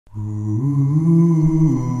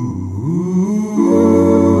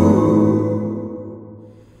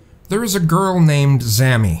There is a girl named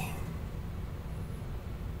Zammy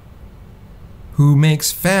who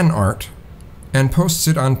makes fan art and posts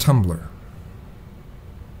it on Tumblr.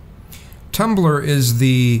 Tumblr is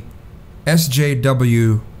the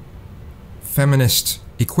SJW feminist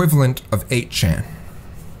equivalent of 8chan.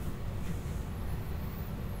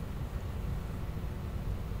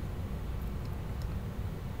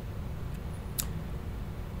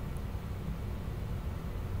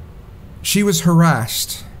 She was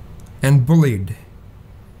harassed and bullied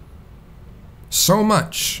so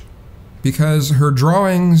much because her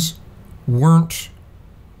drawings weren't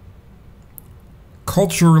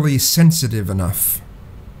culturally sensitive enough,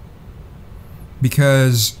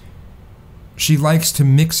 because she likes to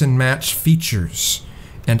mix and match features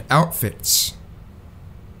and outfits.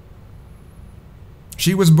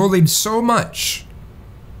 She was bullied so much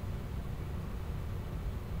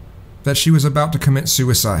that she was about to commit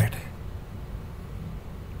suicide,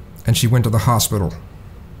 and she went to the hospital.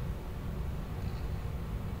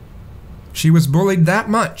 She was bullied that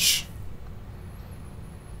much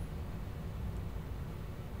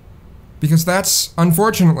because that's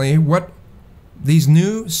unfortunately what these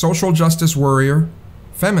new social justice warrior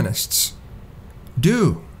feminists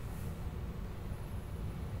do.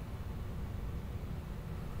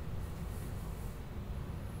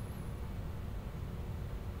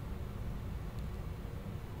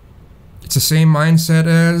 It's the same mindset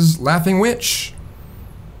as Laughing Witch.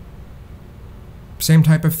 Same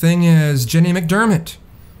type of thing as Jenny McDermott,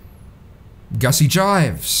 Gussie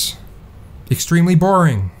Jives, Extremely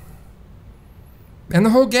Boring, and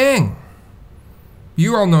the whole gang.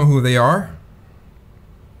 You all know who they are.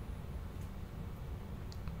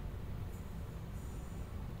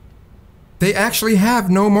 They actually have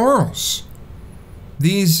no morals.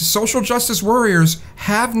 These social justice warriors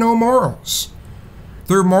have no morals.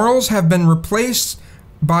 Their morals have been replaced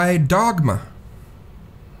by dogma.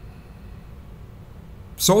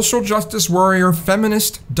 Social justice warrior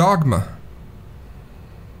feminist dogma.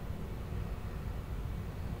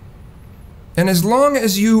 And as long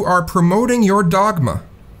as you are promoting your dogma,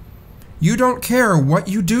 you don't care what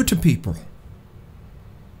you do to people.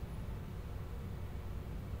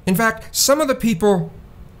 In fact, some of the people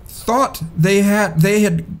thought they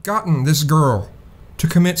had gotten this girl to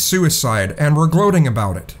commit suicide and were gloating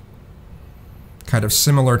about it. Kind of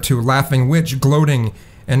similar to Laughing Witch gloating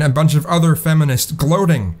and a bunch of other feminists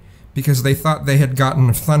gloating because they thought they had gotten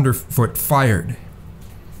Thunderfoot fired.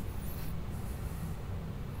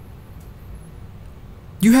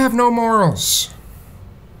 You have no morals.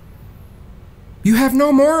 You have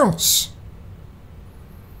no morals.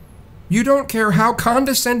 You don't care how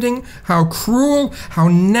condescending, how cruel, how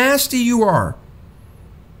nasty you are,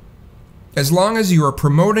 as long as you are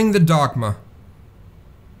promoting the dogma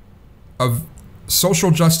of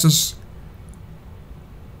social justice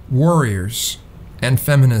warriors and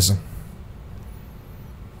feminism.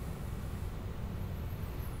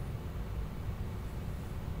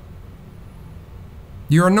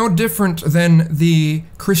 You are no different than the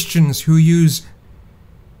Christians who use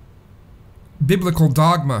biblical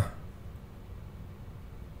dogma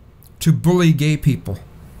to bully gay people.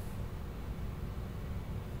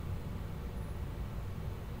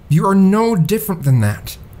 You are no different than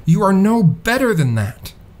that. You are no better than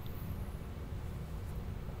that.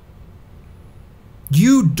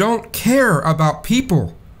 You don't care about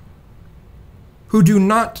people who do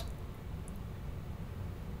not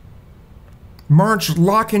march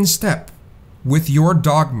lock in step with your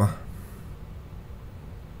dogma.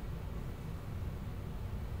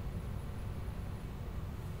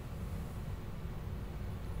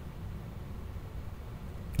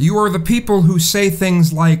 You are the people who say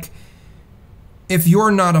things like, if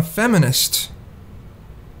you're not a feminist,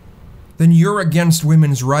 then you're against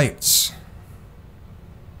women's rights.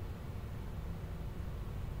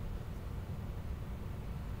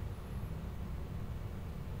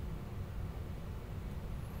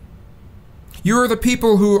 You're the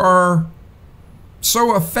people who are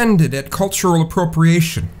so offended at cultural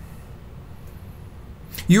appropriation.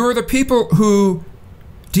 You are the people who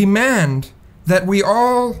demand that we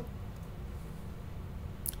all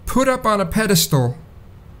put up on a pedestal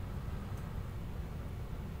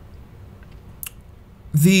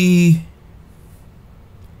the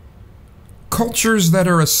cultures that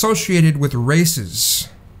are associated with races,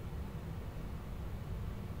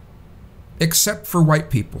 except for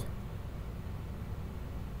white people.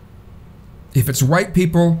 If it's white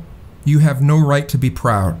people, you have no right to be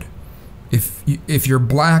proud. If you're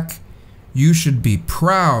black, you should be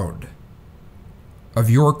proud of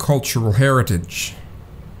your cultural heritage.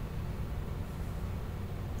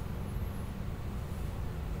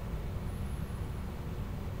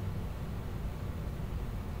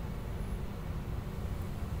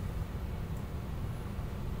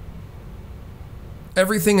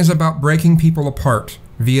 everything is about breaking people apart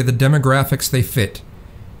via the demographics they fit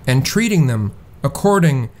and treating them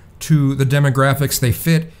according to the demographics they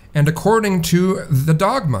fit and according to the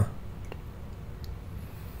dogma.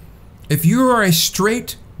 If you are a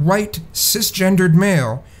straight, white, cisgendered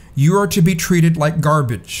male, you are to be treated like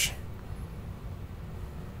garbage.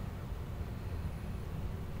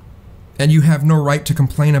 And you have no right to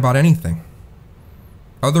complain about anything.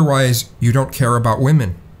 Otherwise, you don't care about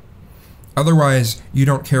women. Otherwise, you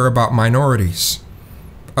don't care about minorities.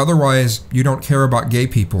 Otherwise, you don't care about gay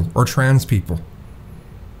people or trans people.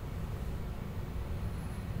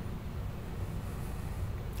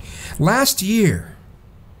 Last year,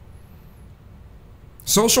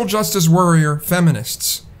 social justice warrior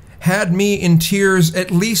feminists had me in tears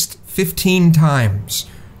at least 15 times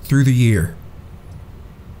through the year,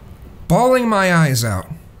 bawling my eyes out,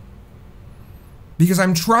 because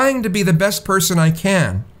I'm trying to be the best person I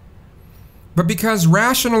can, but because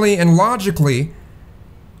rationally and logically,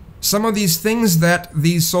 some of these things that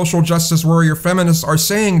these social justice warrior feminists are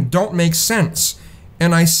saying don't make sense,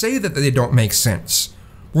 and I say that they don't make sense.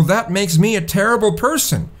 Well, that makes me a terrible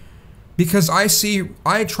person, because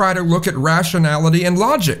I try to look at rationality and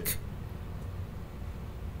logic.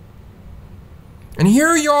 And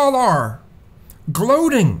here y'all are,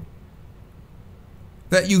 gloating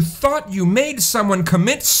that you thought you made someone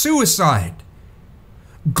commit suicide.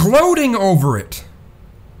 Gloating over it.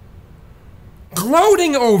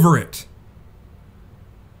 Gloating over it.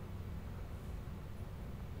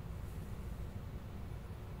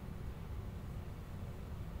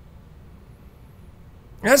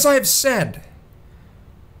 As I have said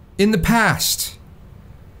in the past,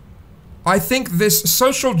 I think this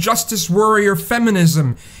social justice warrior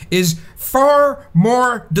feminism is far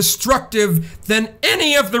more destructive than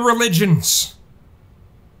any of the religions.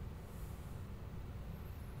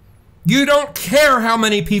 You don't care how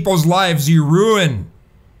many people's lives you ruin.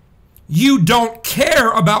 You don't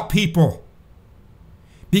care about people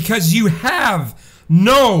because you have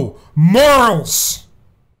no morals.